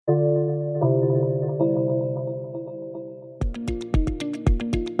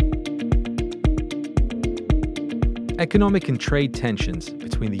Economic and trade tensions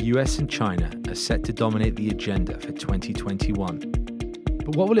between the US and China are set to dominate the agenda for 2021.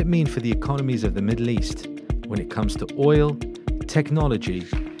 But what will it mean for the economies of the Middle East when it comes to oil, technology,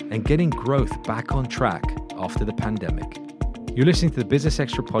 and getting growth back on track after the pandemic? You're listening to the Business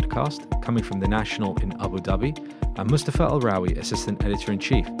Extra podcast coming from The National in Abu Dhabi. I'm Mustafa Al-Rawi, Assistant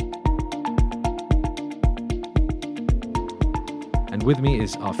Editor-in-Chief. And with me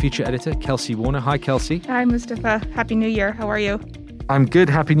is our feature editor, Kelsey Warner. Hi, Kelsey. Hi, Mustafa. Happy New Year. How are you? I'm good.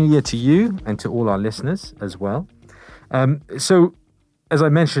 Happy New Year to you and to all our listeners as well. So, as I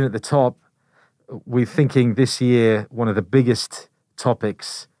mentioned at the top, we're thinking this year one of the biggest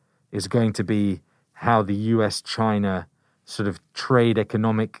topics is going to be how the US-China sort of trade,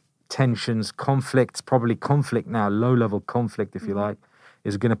 economic tensions, conflicts, probably conflict now, low-level conflict, if you like,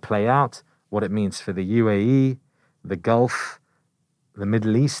 is going to play out, what it means for the UAE, the Gulf, the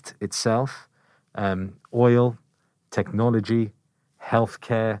Middle East itself, oil, technology,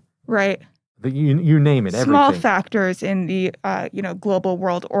 healthcare. Right. You name it, everything. Small factors in the global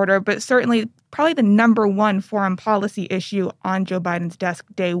world order, but certainly probably the number one foreign policy issue on Joe Biden's desk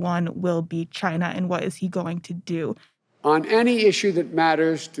day one will be China and what is he going to do. On any issue that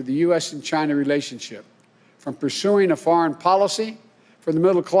matters to the U.S. and China relationship, from pursuing a foreign policy for the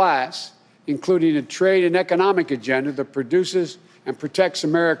middle class, including a trade and economic agenda that produces and protects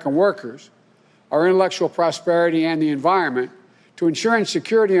American workers, our intellectual prosperity and the environment, to ensuring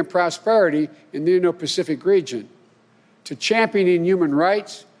security and prosperity in the Indo-Pacific region, to championing human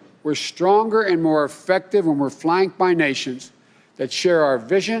rights, we're stronger and more effective when we're flanked by nations that share our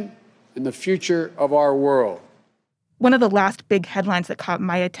vision and the future of our world. One of the last big headlines that caught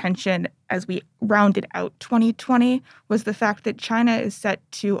my attention as we rounded out 2020 was the fact that China is set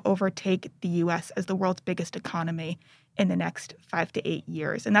to overtake the U.S. as the world's biggest economy in the next 5 to 8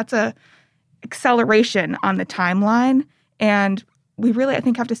 years. And that's a acceleration on the timeline. And we really, I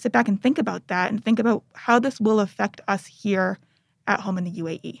think, have to sit back and think about that and think about how this will affect us here at home in the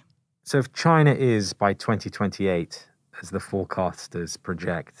UAE. So if China is, by 2028, as the forecasters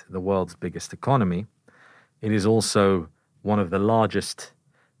project, the world's biggest economy, it is also one of the largest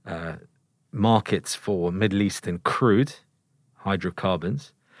markets for Middle Eastern crude,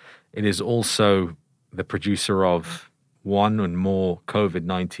 hydrocarbons. It is also the producer of one and more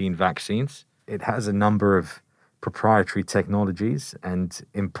COVID-19 vaccines. It has a number of proprietary technologies and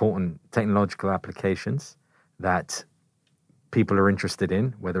important technological applications that people are interested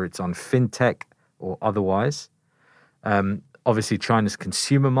in, whether it's on fintech or otherwise. Obviously, China's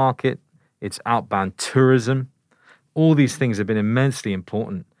consumer market, its outbound tourism, all these things have been immensely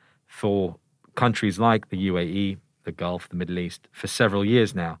important for countries like the UAE, the Gulf, the Middle East for several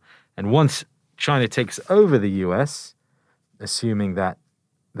years now. And once China takes over the US, assuming that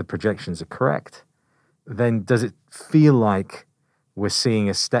the projections are correct, then does it feel like we're seeing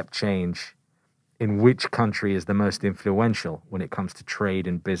a step change in which country is the most influential when it comes to trade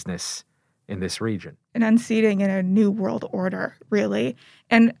and business in this region? An unseating in a new world order, really.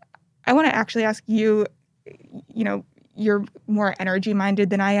 And I want to actually ask you, you're more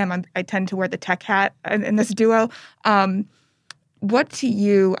energy-minded than I am. I tend to wear the tech hat in this duo. What to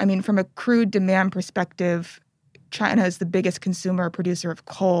you, from a crude demand perspective, China is the biggest consumer producer of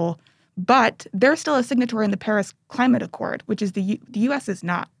coal, but they're still a signatory in the Paris Climate Accord, which is the U.S. is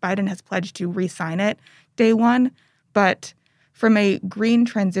not. Biden has pledged to re-sign it day one. But from a green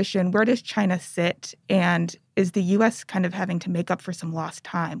transition, where does China sit? And is the U.S. kind of having to make up for some lost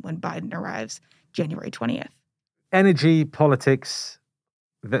time when Biden arrives January 20th? Energy, politics,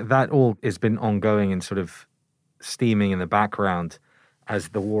 that all has been ongoing and sort of steaming in the background as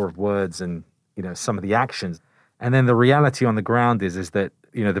the war of words and, some of the actions. And then the reality on the ground is that,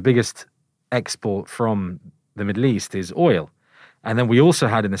 the biggest export from the Middle East is oil. And then we also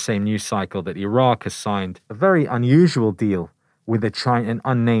had in the same news cycle that Iraq has signed a very unusual deal with an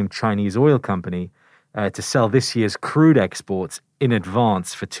unnamed Chinese oil company to sell this year's crude exports in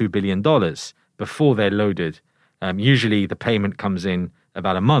advance for $2 billion before they're loaded. Usually the payment comes in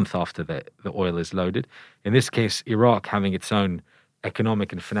about a month after the oil is loaded. In this case, Iraq, having its own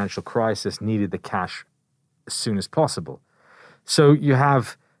economic and financial crisis, needed the cash as soon as possible. So you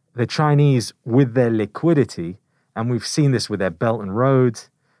have the Chinese with their liquidity, and we've seen this with their Belt and Road,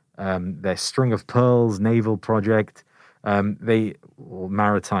 their String of Pearls naval project, or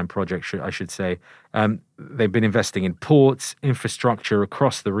maritime project, I should say. They've been investing in ports, infrastructure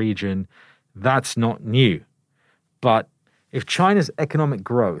across the region. That's not new. But if China's economic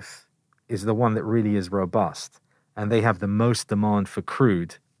growth is the one that really is robust, and they have the most demand for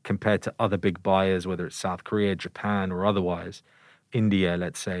crude compared to other big buyers, whether it's South Korea, Japan, or otherwise, India,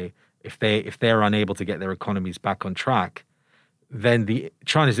 let's say, if they're unable to get their economies back on track, then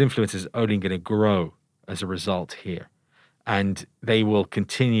China's influence is only going to grow as a result here. And they will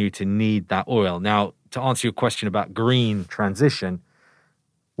continue to need that oil. Now, to answer your question about green transition,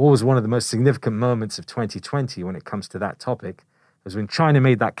 what was one of the most significant moments of 2020 when it comes to that topic was when China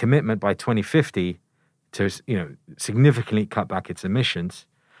made that commitment by 2050 to, significantly cut back its emissions.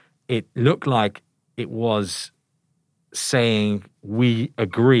 It looked like it was saying, we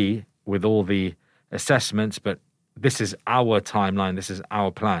agree with all the assessments, but this is our timeline, this is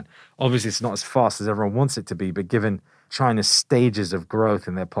our plan. Obviously, it's not as fast as everyone wants it to be, but given China's stages of growth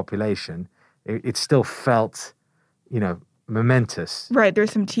in their population, it still felt, momentous. Right.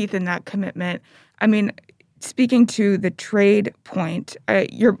 There's some teeth in that commitment. I mean, speaking to the trade point,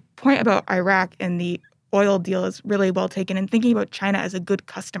 your point about Iraq and the oil deal is really well taken, and thinking about China as a good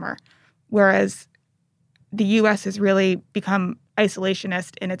customer, whereas the U.S. has really become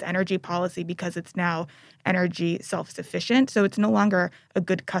isolationist in its energy policy because it's now energy self-sufficient. So it's no longer a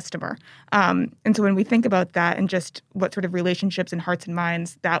good customer. And so when we think about that and just what sort of relationships and hearts and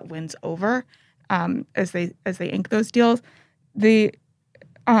minds that wins over as they ink those deals, the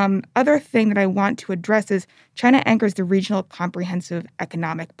other thing that I want to address is China anchors the Regional Comprehensive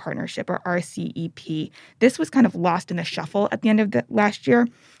Economic Partnership, or RCEP. This was kind of lost in the shuffle at the end of last year.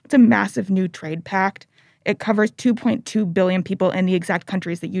 It's a massive new trade pact. It covers 2.2 billion people in the exact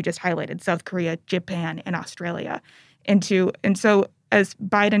countries that you just highlighted, South Korea, Japan, and Australia. And so as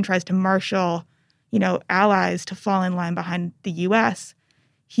Biden tries to marshal, allies to fall in line behind the U.S.,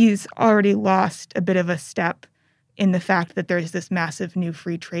 he's already lost a bit of a step in the fact that there's this massive new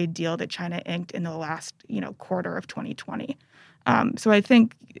free trade deal that China inked in the last, quarter of 2020. So I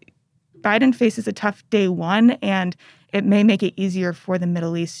think Biden faces a tough day one, and it may make it easier for the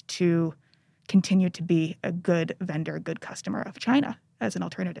Middle East to continue to be a good vendor, good customer of China as an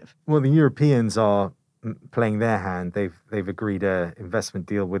alternative. Well, the Europeans are playing their hand. They've agreed an investment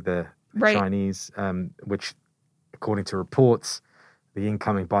deal with the Right. Chinese, which, according to reports, the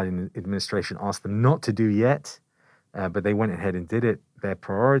incoming Biden administration asked them not to do yet, but they went ahead and did it. Their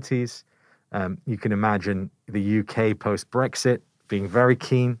priorities. You can imagine the UK post-Brexit being very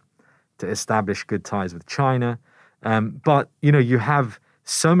keen to establish good ties with China. But, you have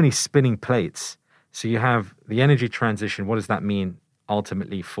so many spinning plates. So you have the energy transition. What does that mean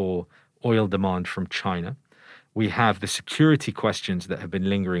ultimately for oil demand from China? We have the security questions that have been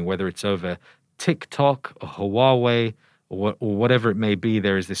lingering, whether it's over TikTok or Huawei or whatever it may be.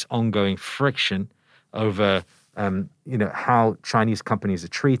 There is this ongoing friction over, how Chinese companies are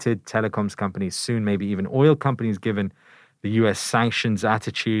treated, telecoms companies, soon maybe even oil companies, given the U.S. sanctions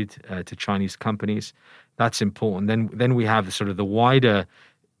attitude to Chinese companies. That's important. Then we have sort of the wider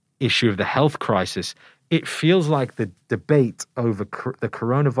issue of the health crisis. It feels like the debate over the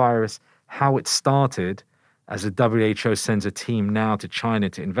coronavirus, how it started, as the WHO sends a team now to China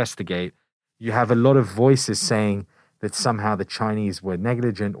to investigate. You have a lot of voices saying that somehow the Chinese were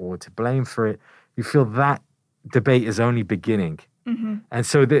negligent or to blame for it. You feel that debate is only beginning. Mm-hmm. And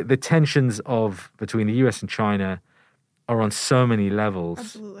so the tensions between the US and China are on so many levels.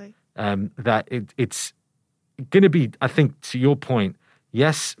 Absolutely. That it's going to be, I think, to your point,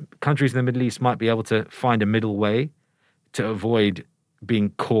 yes, countries in the Middle East might be able to find a middle way to avoid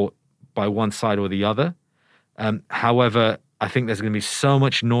being caught by one side or the other. However, I think there's going to be so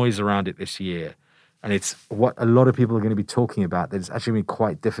much noise around it this year. And it's what a lot of people are going to be talking about, that it's actually going to be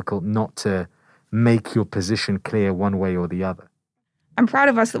quite difficult not to make your position clear one way or the other. I'm proud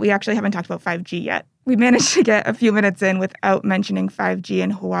of us that we actually haven't talked about 5G yet. We managed to get a few minutes in without mentioning 5G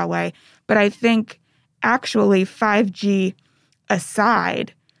and Huawei. But I think actually 5G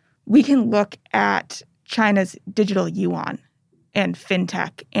aside, we can look at China's digital yuan and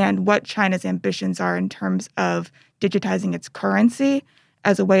fintech and what China's ambitions are in terms of digitizing its currency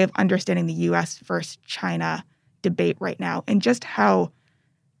as a way of understanding the U.S. versus China debate right now, and just how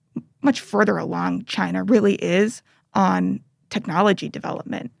much further along China really is on technology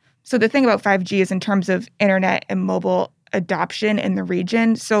development. So the thing about 5G is in terms of internet and mobile adoption in the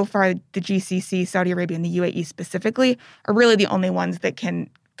region, so far the GCC, Saudi Arabia, and the UAE specifically are really the only ones that can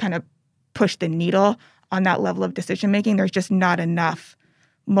kind of push the needle on that level of decision-making. There's just not enough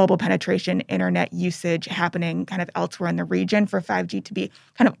mobile penetration, internet usage happening kind of elsewhere in the region for 5G to be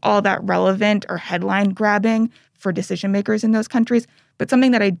kind of all that relevant or headline grabbing for decision makers in those countries. But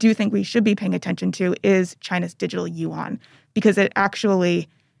something that I do think we should be paying attention to is China's digital yuan, because it actually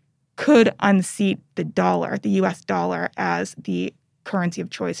could unseat the dollar, the US dollar, as the currency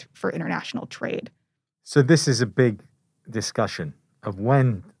of choice for international trade. So this is a big discussion of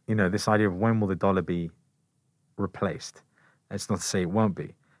when, this idea of when will the dollar be replaced. It's not to say it won't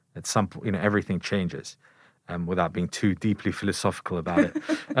be. At some point, everything changes, without being too deeply philosophical about it.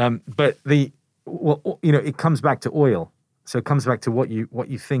 But it comes back to oil. So it comes back to what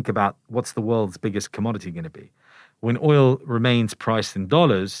you think about what's the world's biggest commodity going to be. When oil remains priced in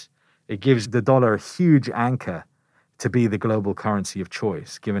dollars, it gives the dollar a huge anchor to be the global currency of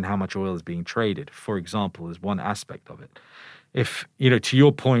choice, given how much oil is being traded, for example, is one aspect of it. If, to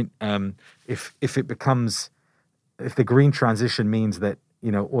your point, if the green transition means that,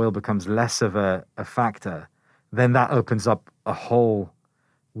 oil becomes less of a factor, then that opens up a whole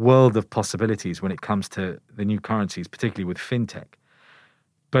world of possibilities when it comes to the new currencies, particularly with fintech.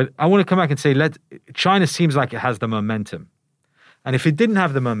 But I want to come back and say, China seems like it has the momentum. And if it didn't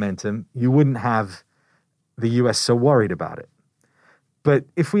have the momentum, you wouldn't have the US so worried about it. But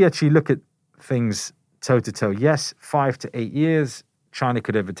if we actually look at things toe to toe, yes, 5 to 8 years, China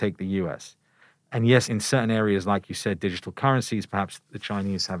could overtake the US. And yes, in certain areas, like you said, digital currencies, perhaps the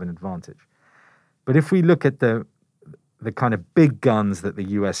Chinese have an advantage. But if we look at the kind of big guns that the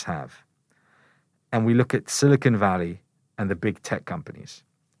US have, and we look at Silicon Valley and the big tech companies,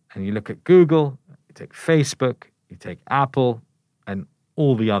 and you look at Google, you take Facebook, you take Apple, and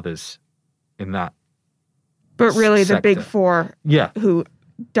all the others in that But really sector. The big four Yeah. who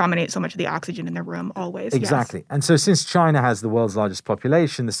dominate so much of the oxygen in the room always. Exactly. Yes. And so since China has the world's largest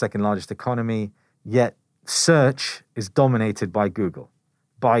population, the second largest economy, yet search is dominated by Google.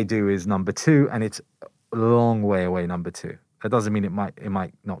 Baidu is number 2, and it's a long way away number 2. That doesn't mean it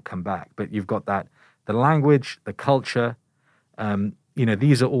might not come back, but you've got that, the language, the culture,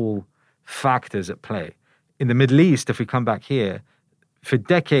 these are all factors at play. In the Middle East, if we come back here, for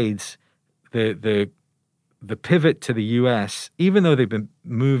decades, the pivot to the US, even though they've been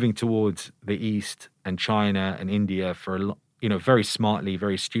moving towards the East and China and India for very smartly,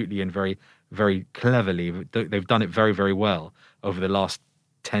 very astutely, and very, very cleverly, they've done it very, very well over the last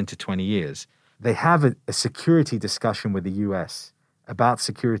 10 to 20 years. They have a security discussion with the US about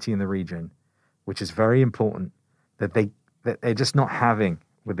security in the region, which is very important, that they're just not having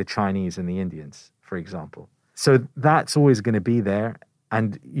with the Chinese and the Indians, for example. So that's always going to be there.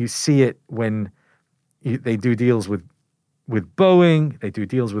 And you see it when they do deals with Boeing, they do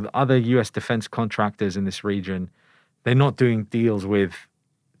deals with other US defense contractors in this region. They're not doing deals with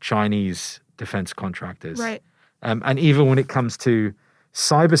Chinese defense contractors. Right. And even when it comes to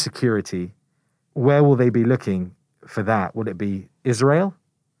cybersecurity, where will they be looking for that? Would it be Israel?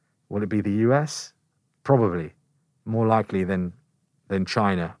 Would it be the US? Probably. More likely than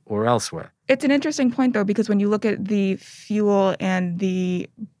China or elsewhere. It's an interesting point, though, because when you look at the fuel and the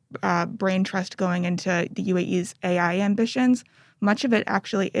brain trust going into the UAE's AI ambitions, much of it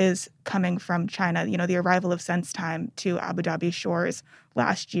actually is coming from China. The arrival of SenseTime to Abu Dhabi shores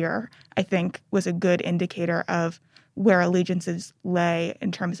last year, I think, was a good indicator of where allegiances lay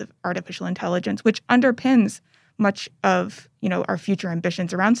in terms of artificial intelligence, which underpins much of, our future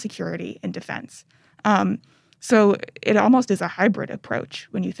ambitions around security and defense. So it almost is a hybrid approach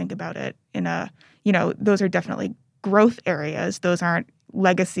when you think about it those are definitely growth areas. Those aren't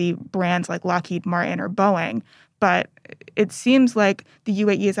legacy brands like Lockheed Martin or Boeing, but it seems like the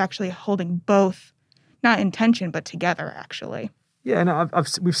UAE is actually holding both, not in tension, but together, actually. Yeah, and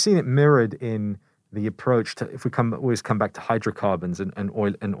we've seen it mirrored in the approach to, if we always come back to hydrocarbons and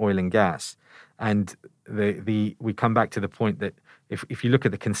oil and gas, and we come back to the point that if you look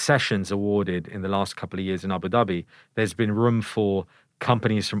at the concessions awarded in the last couple of years in Abu Dhabi, there's been room for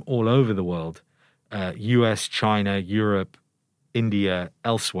companies from all over the world, US, China, Europe, India,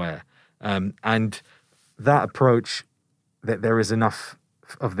 elsewhere, and that approach that there is enough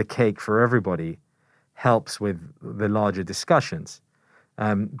of the cake for everybody helps with the larger discussions.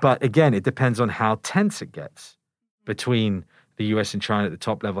 But again, it depends on how tense it gets between the US and China at the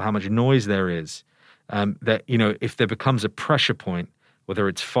top level, how much noise there is. That, if there becomes a pressure point, whether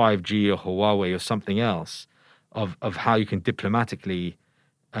it's 5G or Huawei or something else, of how you can diplomatically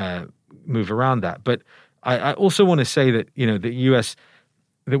move around that. But I also want to say that, the US,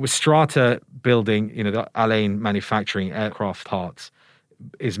 that with Strata building, the Al Ain manufacturing aircraft parts,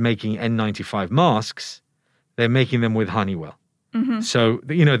 is making N95 masks, they're making them with Honeywell. Mm-hmm. So,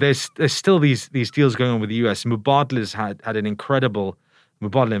 there's still these deals going on with the US. Mubadala's had an incredible,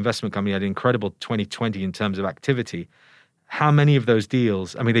 Mubadala Investment Company had an incredible 2020 in terms of activity. How many of those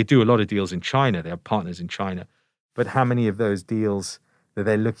deals, they do a lot of deals in China, they have partners in China, but how many of those deals that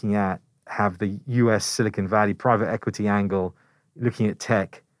they're looking at have the US Silicon Valley private equity angle, looking at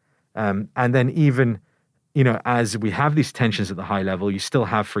tech? And then even, as we have these tensions at the high level, you still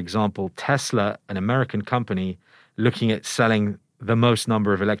have, for example, Tesla, an American company, looking at selling the most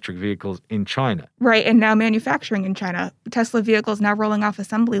number of electric vehicles in China. Right, and now manufacturing in China. Tesla vehicles now rolling off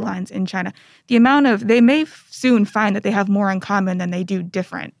assembly lines in China. They may soon find that they have more in common than they do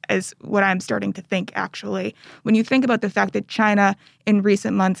different, is what I'm starting to think, actually. When you think about the fact that China, in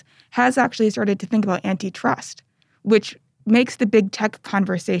recent months, has actually started to think about antitrust, which makes the big tech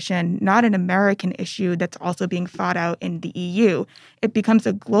conversation not an American issue that's also being fought out in the EU. It becomes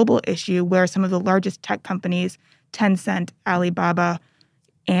a global issue where some of the largest tech companies, Tencent, Alibaba,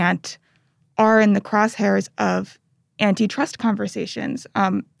 Ant, are in the crosshairs of antitrust conversations.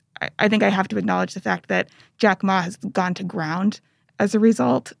 I think I have to acknowledge the fact that Jack Ma has gone to ground as a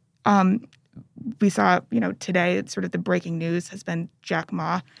result. We saw, today, sort of the breaking news has been Jack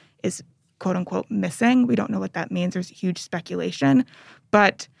Ma is quote unquote missing. We don't know what that means. There's huge speculation.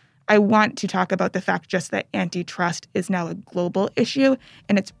 But I want to talk about the fact just that antitrust is now a global issue,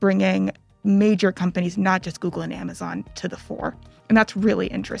 and it's bringing major companies, not just Google and Amazon, to the fore. And that's really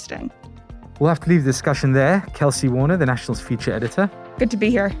interesting. We'll have to leave the discussion there. Kelsey Warner, the National's feature editor. Good to be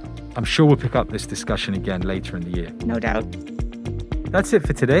here. I'm sure we'll pick up this discussion again later in the year. No doubt. That's it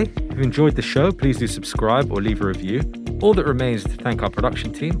for today. If you enjoyed the show, please do subscribe or leave a review. All that remains is to thank our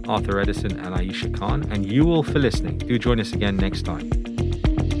production team, Arthur Edison and Aisha Khan, and you all for listening. Do join us again next time.